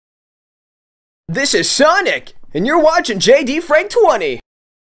This is Sonic, and you're watching JD Frank 20.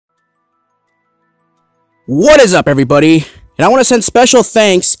 What is up, everybody? And I want to send special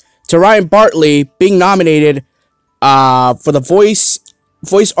thanks to Ryan Bartley being nominated for the Voice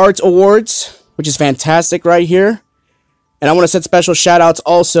Arts Awards, which is fantastic right here. And I want to send special shout outs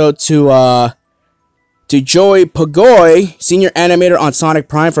also to Joey Pogoy, Senior Animator on Sonic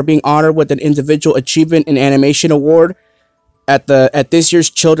Prime, for being honored with an Individual Achievement in Animation Award at this year's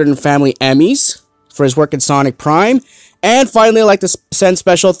Children and Family Emmys for his work in Sonic Prime. And finally, I'd like to send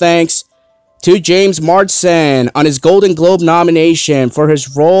special thanks to James Marsden on his Golden Globe nomination for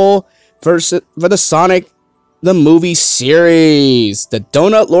his role for the Sonic the Movie series, the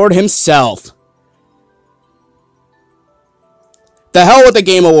Donut Lord himself. The hell with the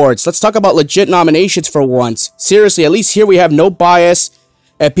Game Awards. Let's talk about legit nominations for once. Seriously, at least here we have no bias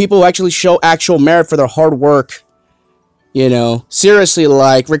and people who actually show actual merit for their hard work. You know, seriously,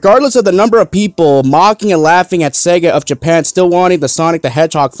 like, regardless of the number of people mocking and laughing at SEGA of Japan still wanting the Sonic the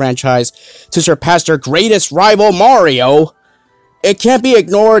Hedgehog franchise to surpass their greatest rival, Mario, it can't be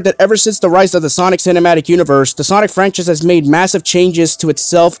ignored that ever since the rise of the Sonic Cinematic Universe, the Sonic franchise has made massive changes to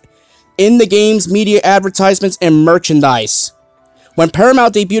itself in the games, media, advertisements, and merchandise. When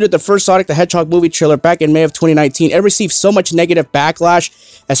Paramount debuted the first Sonic the Hedgehog movie trailer back in May of 2019, it received so much negative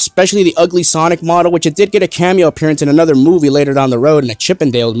backlash, especially the ugly Sonic model, which it did get a cameo appearance in another movie later down the road, in a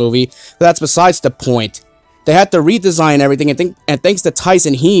Chippendales movie, but that's besides the point. They had to redesign everything, and thanks to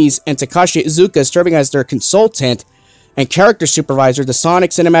Tyson Hees and Takashi Iizuka serving as their consultant and character supervisor, the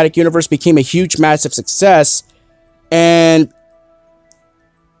Sonic Cinematic Universe became a huge, massive success, and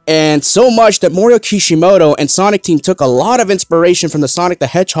so much that Morio Kishimoto and Sonic Team took a lot of inspiration from the Sonic the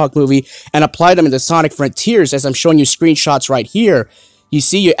Hedgehog movie and applied them into Sonic Frontiers, as I'm showing you screenshots right here. You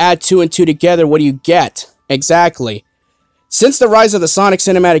see, you add 2 and 2 together, what do you get? Exactly. Since the rise of the Sonic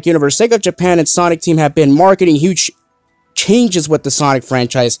Cinematic Universe, SEGA Japan and Sonic Team have been marketing huge changes with the Sonic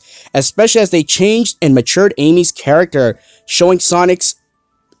franchise, especially as they changed and matured Amy's character, showing Sonic's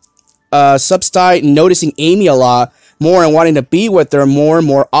substyle, noticing Amy a lot more and wanting to be with her more and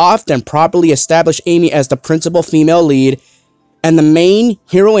more often, properly establish Amy as the principal female lead and the main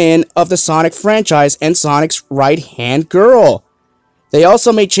heroine of the Sonic franchise and Sonic's right-hand girl. They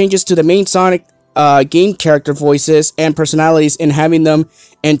also made changes to the main Sonic game character voices and personalities in having them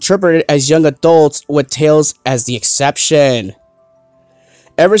interpreted as young adults, with Tails as the exception.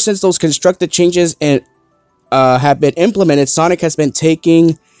 Ever since those constructed changes have been implemented, Sonic has been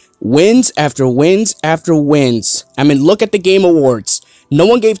taking wins after wins after wins. I mean, look at the Game Awards. No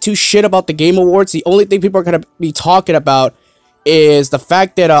one gave two shit about the Game Awards. The only thing people are going to be talking about is the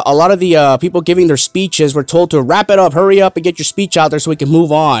fact that a lot of the people giving their speeches were told to wrap it up, hurry up, and get your speech out there so we can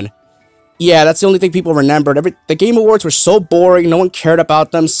move on. Yeah, that's the only thing people remembered. The Game Awards were so boring, no one cared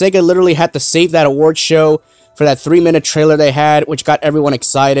about them. SEGA literally had to save that award show for that 3-minute trailer they had, which got everyone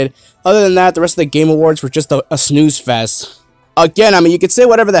excited. Other than that, the rest of the Game Awards were just a snooze fest. Again, I mean, you can say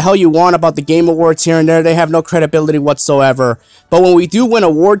whatever the hell you want about the Game Awards here and there. They have no credibility whatsoever. But when we do win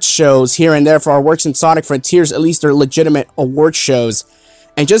award shows here and there for our works in Sonic Frontiers, at least they're legitimate award shows.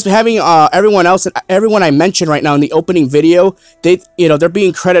 And just having everyone I mentioned right now in the opening video, they're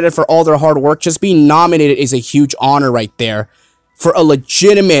being credited for all their hard work. Just being nominated is a huge honor right there for a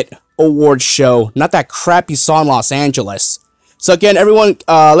legitimate award show, not that crap you saw in Los Angeles. So again, everyone,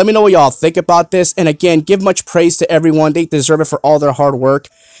 let me know what y'all think about this. And again, give much praise to everyone. They deserve it for all their hard work.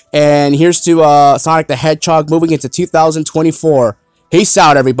 And here's to Sonic the Hedgehog moving into 2024. Peace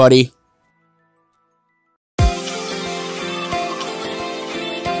out, everybody.